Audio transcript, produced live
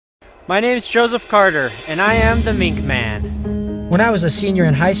My name is Joseph Carter, and I am the Mink Man. When I was a senior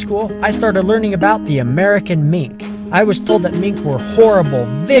in high school, I started learning about the American mink. I was told that mink were horrible,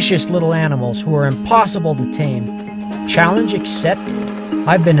 vicious little animals who were impossible to tame. Challenge accepted.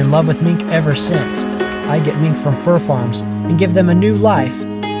 I've been in love with mink ever since. I get mink from fur farms and give them a new life.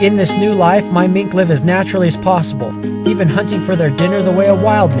 In this new life, my mink live as naturally as possible, even hunting for their dinner the way a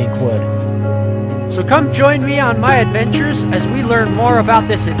wild mink would. So come join me on my adventures as we learn more about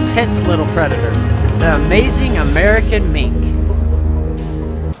this intense little predator, the amazing American mink.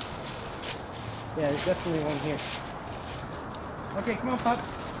 Yeah, there's definitely one here. Okay, come on,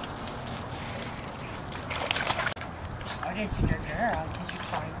 pups. Oh, there's your girl. Did you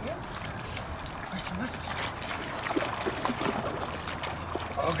find it? Where's the musky?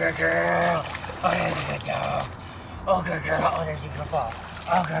 Oh, good girl. Oh, there's a good dog. Oh, good girl. Oh, there's a good ball.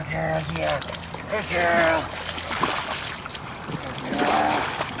 Oh, good girl. Yeah. Good girl. Good girl.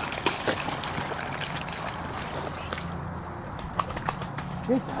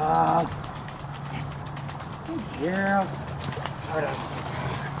 Good dog. Good girl. Hold on.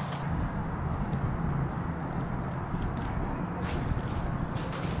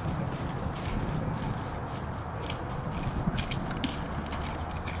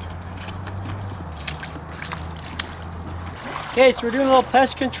 Okay, so we're doing a little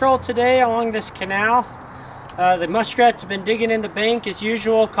pest control today along this canal. The muskrats have been digging in the bank as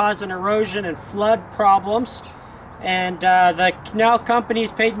usual, causing erosion and flood problems. And the canal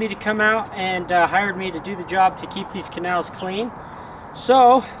companies paid me to come out and hired me to do the job to keep these canals clean.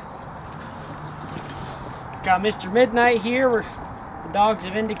 So, got Mr. Midnight here. The dogs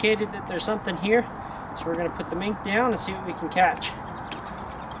have indicated that there's something here. So we're going to put the mink down and see what we can catch.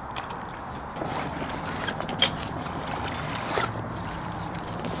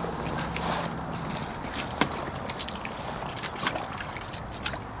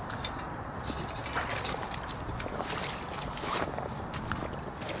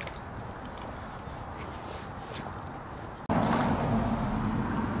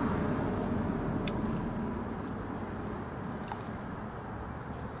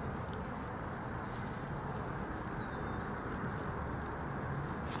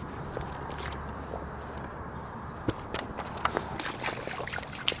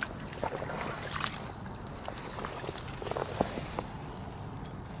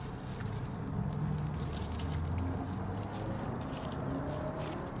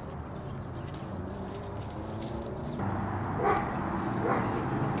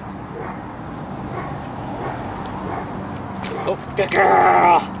 Oh, good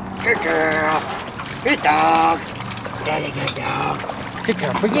girl. Good girl. Good dog. Daddy, good dog. Good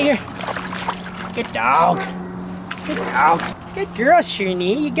girl. Bring it here. Good dog. Good dog. Good girl,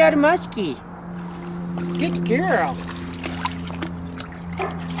 Shirney. You got a muskie. Good girl. I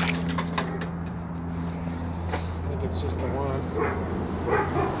think it's just the one.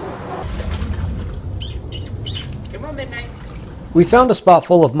 Come on, Midnight. We found a spot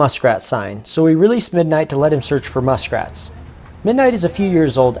full of muskrat sign, so we released Midnight to let him search for muskrats. Midnight is a few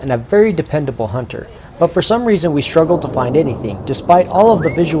years old and a very dependable hunter, but for some reason we struggled to find anything, despite all of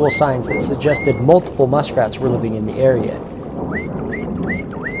the visual signs that suggested multiple muskrats were living in the area.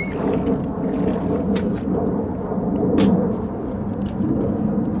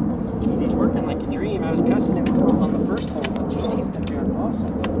 Jeez, he's working like a dream. I was cussing him on the first hole, but jeez, he's been doing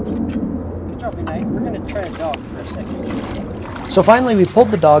awesome. Good job, Midnight. We're going to try a dog for a second. So finally we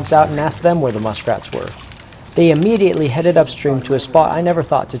pulled the dogs out and asked them where the muskrats were. They immediately headed upstream to a spot I never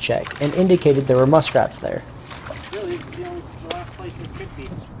thought to check and indicated there were muskrats there. Really, this is the last place it could be.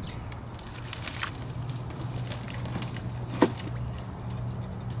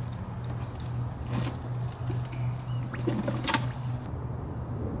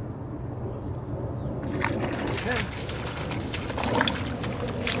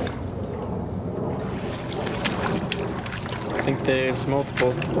 I think there's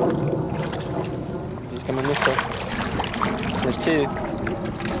multiple. He's coming this way. There's two.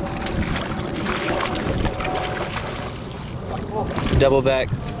 Double back.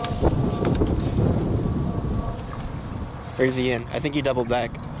 Where's he in? I think he doubled back.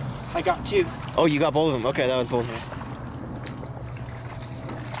 I got two. Oh, you got both of them. Okay, that was both of them.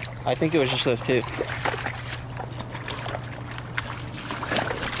 I think it was just those two.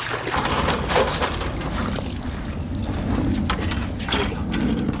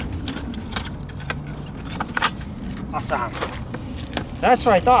 Awesome. That's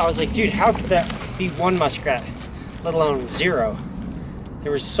what I thought. I was like, dude, how could that be one muskrat, let alone zero?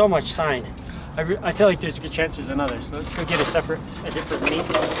 There was so much sign. I feel like there's a good chance there's another. So let's go get a different meat,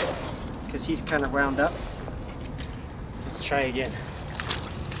 because he's kind of wound up. Let's try again.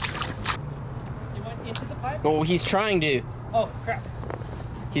 pipe? Well, he's trying to. Oh, crap.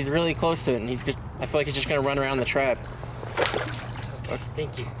 He's really close to it, and I feel like he's just gonna run around the trap. Okay,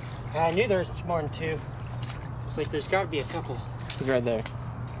 thank you. I knew there was more than two. It's like there's got to be a couple. He's right there.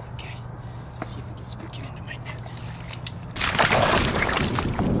 Okay, let's see if we can spook him into my net.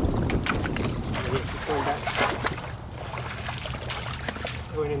 He's going back.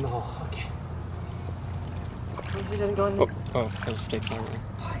 Going in the hole, okay. As long as he doesn't go in the... Oh, I just stayed forward.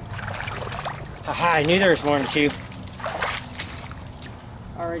 Haha, I knew there was more than two.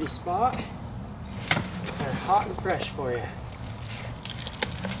 Already spot. They're hot and fresh for you.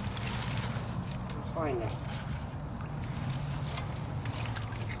 Find them.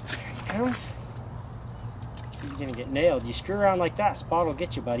 There he comes. You're gonna get nailed. You screw around like that, spot will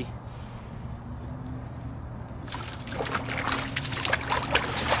get you, buddy.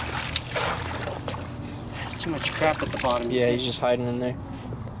 There's too much crap at the bottom. Yeah, he's just hiding in there.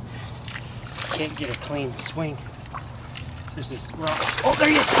 Can't get a clean swing. There's this rocks. Oh, there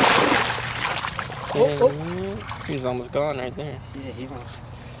he is! Oh. He's almost gone right there. Yeah, he wants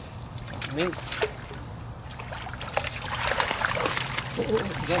mink. Oh,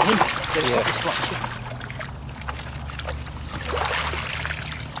 is that him? There's something spot.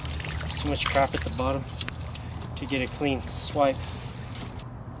 Too much crap at the bottom to get a clean swipe.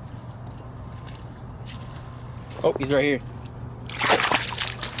 Oh, he's right here.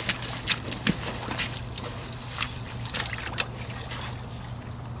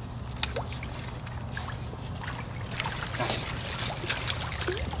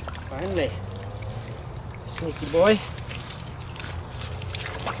 Finally. Sneaky boy.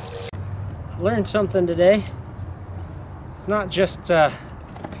 Learned something today. It's not just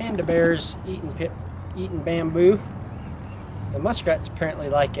panda bears eating bamboo. The muskrats apparently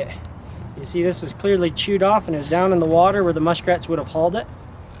like it. You see, this was clearly chewed off and it was down in the water where the muskrats would have hauled it.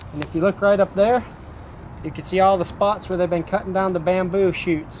 And if you look right up there, you can see all the spots where they've been cutting down the bamboo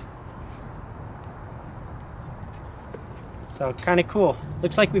shoots. So kind of cool.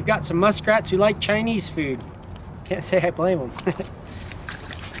 Looks like we've got some muskrats who like Chinese food. Can't say I blame them.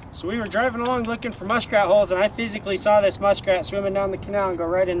 So we were driving along looking for muskrat holes, and I physically saw this muskrat swimming down the canal and go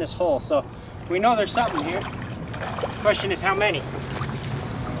right in this hole. So we know there's something here. The question is how many?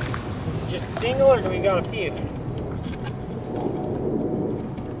 Is it just a single or do we got a few? If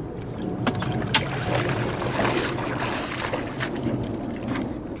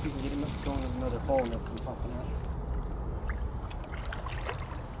we can get him up going in another hole and they'll come popping out.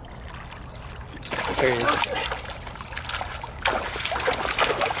 There he is.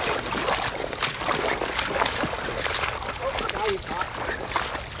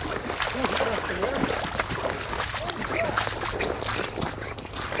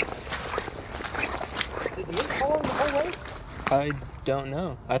 Did the mink follow him the whole way? I don't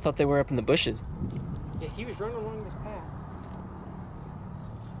know. I thought they were up in the bushes. Yeah, he was running along this path.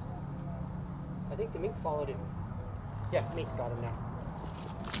 I think the mink followed him. Yeah, the mink's got him now.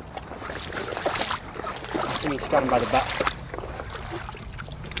 The mink's got him by the butt.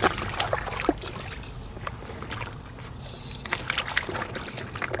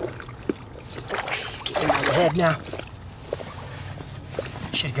 He's getting him by the head now.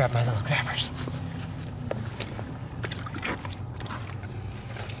 Should have grabbed my little grabbers.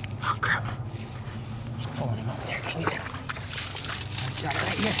 Oh crap. He's pulling him up there. Dang it. I've got it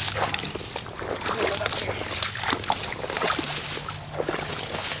right here.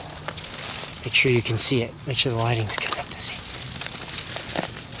 Make sure you can see it. Make sure the lighting's good enough to see.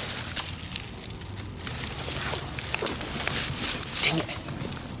 Dang it.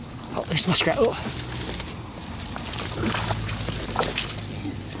 Oh, there's muskrat. Oh.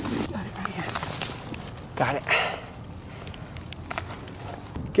 Got it right here. Got it.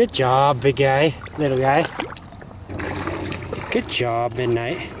 Good job, big guy, little guy. Good job,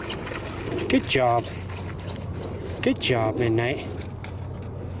 Midnight. Good job. Good job, Midnight.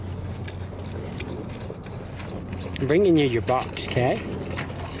 I'm bringing you your box, okay?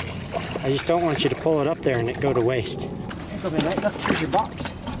 I just don't want you to pull it up there and it go to waste. Here you go, Midnight. Look, here's your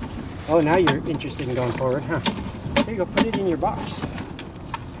box. Oh, now you're interested in going forward, huh? Here you go, put it in your box.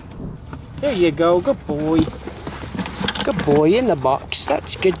 There you go, good boy. Good boy, in the box.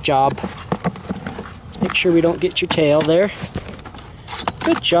 That's good job. Let's make sure we don't get your tail there.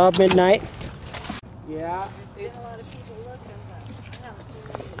 Good job, Midnight. Yeah. There's been a lot of people looking, but I haven't seen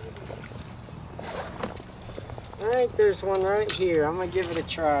any either. I think there's one right here. I'm gonna give it a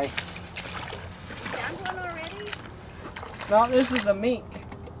try. You found one already? No, this is a mink.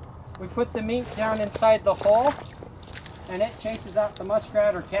 We put the mink down inside the hole, and it chases out the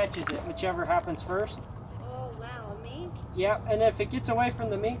muskrat or catches it, whichever happens first. Oh wow, a mink? Yep, and if it gets away from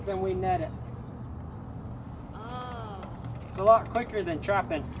the mink, then we net it. a lot quicker than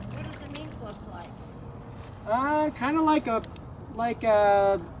trapping. What does a mink look like? Kind of like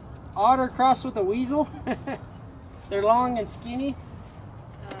a otter crossed with a weasel. They're long and skinny.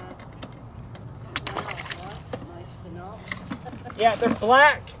 Nice to know. Yeah, they're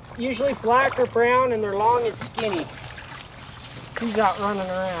black, usually black or brown, and they're long and skinny. He's out running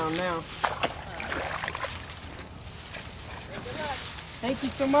around now. Good luck. Thank you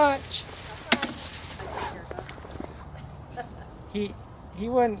so much. He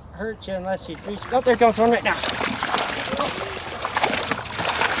wouldn't hurt you unless you reach. Oh, there goes one right now.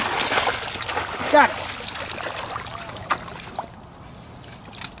 Got it.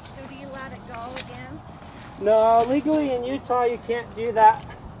 So do you let it go again? No, legally in Utah you can't do that.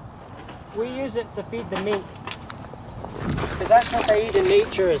 We use it to feed the mink. Because that's what they eat in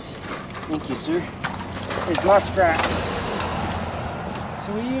nature is, thank you sir, is muskrat.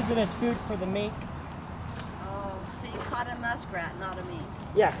 So we use it as food for the mink. Oh, so you caught a muskrat, not a mink.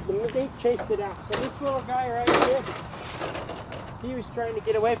 Yeah, the mink chased it out. So this little guy right here, he was trying to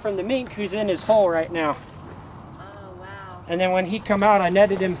get away from the mink who's in his hole right now. Oh, wow. And then when he come out, I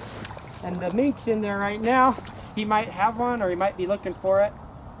netted him, and the mink's in there right now. He might have one, or he might be looking for it.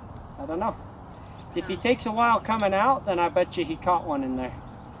 I don't know. If he takes a while coming out, then I bet you he caught one in there.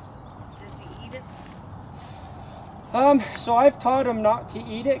 Does he eat it? So I've taught him not to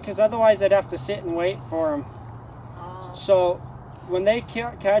eat it, because otherwise I'd have to sit and wait for him. Oh. So when they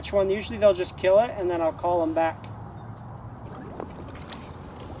catch one, usually they'll just kill it, and then I'll call them back.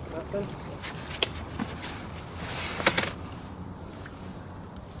 Nothing.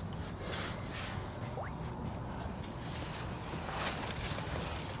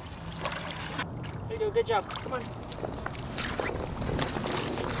 There you go, good job. Come on.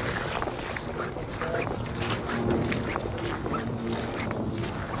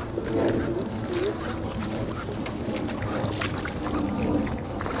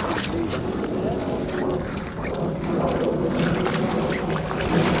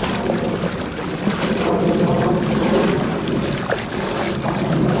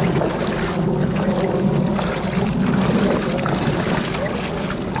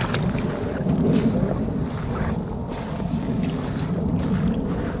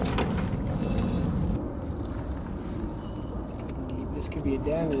 This could be a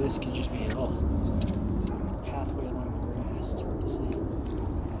den, or this could just be a little pathway along the grass. It's hard to see.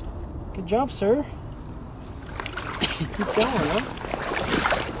 Good job, sir. Keep going, huh?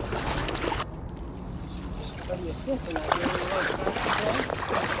 What are you sniffing at here?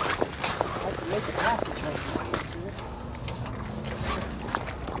 I can make a passage right here, sir.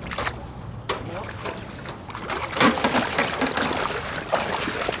 Yep.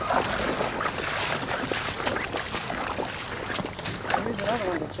 Here's another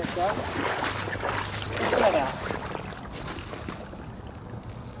one to check out. Check that out.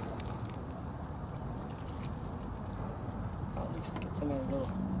 Oh, looks like it's another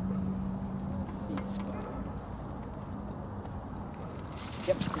little feed spot.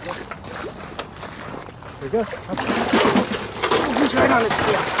 Yep, there we go. Oh, he's right on his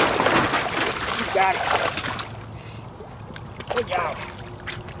tail. He's got it. Good job.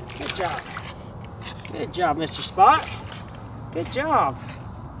 Good job. Good job, Mr. Spot. Good job.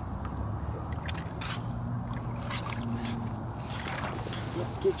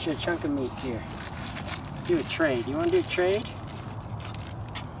 Let's get you a chunk of meat here. Let's do a trade. You want to do a trade?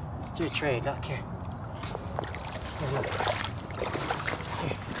 Let's do a trade. Look here. Here, look.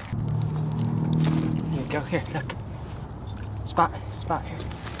 Here. Here you go. Here, look. Spot here.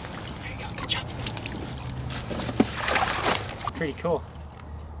 There you go. Good job. Pretty cool.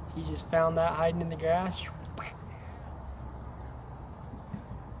 He just found that hiding in the grass.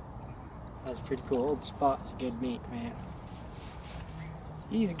 That's pretty cool. Old Spot's a good mink, man.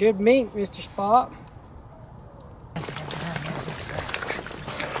 He's a good mink, Mr. Spot. We'll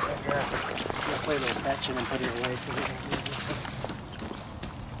play a little fetching and put it away so we don't lose this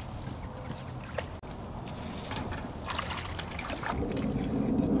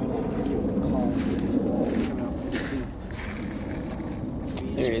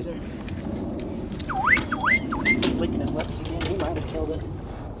one. There he is. Licking his lips again. He might have killed it.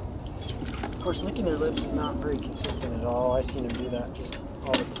 Of course, licking their lips is not very consistent at all. I've seen them do that just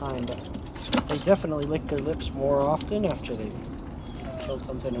all the time, but they definitely lick their lips more often after they've killed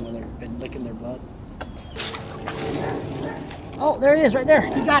something and when they've been licking their blood. Oh, there he is right there.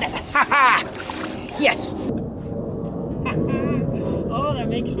 You got it. Ha ha! Yes! Oh, that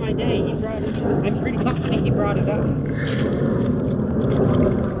makes my day. He brought it. I'm pretty confident he brought it up.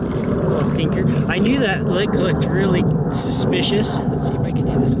 Little stinker. I knew that lick looked really suspicious. Let's see if I can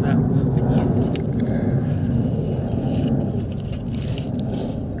do this without moving you.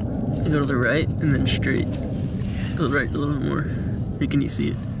 to right and then straight. Go right a little more. Or can you see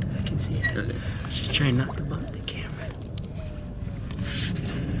it? I can see it. Okay. Just trying not to bump the camera.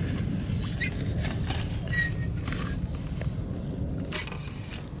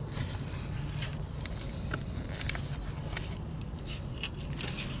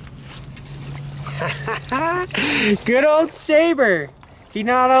 Good old Saber. He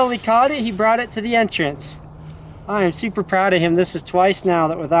not only caught it, he brought it to the entrance. I am super proud of him. This is twice now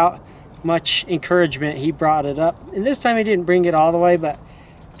that without much encouragement he brought it up. And this time he didn't bring it all the way, but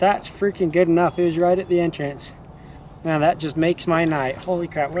that's freaking good enough. It was right at the entrance. Man, that just makes my night. Holy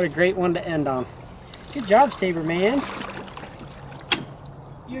crap, what a great one to end on. Good job, Saber man.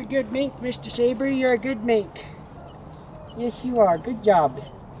 You're a good mink, Mr. Saber. You're a good mink. Yes, you are. Good job.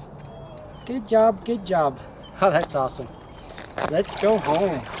 Good job, good job. Oh, that's awesome. Let's go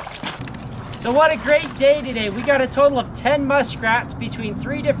home. So what a great day today. We got a total of 10 muskrats between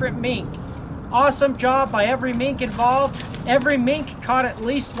 3 different mink. Awesome job by every mink involved. Every mink caught at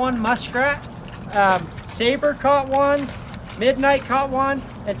least 1 muskrat. Saber caught 1, Midnight caught 1,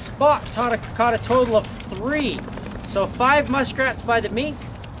 and Spot caught a total of 3. So 5 muskrats by the mink,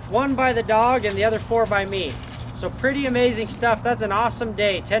 1 by the dog, and the other 4 by me. So pretty amazing stuff. That's an awesome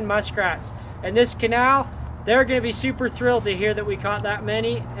day, 10 muskrats. And this canal, they're gonna be super thrilled to hear that we caught that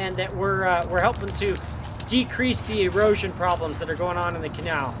many and that we're helping to decrease the erosion problems that are going on in the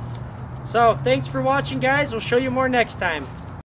canal. So thanks for watching, guys. We'll show you more next time.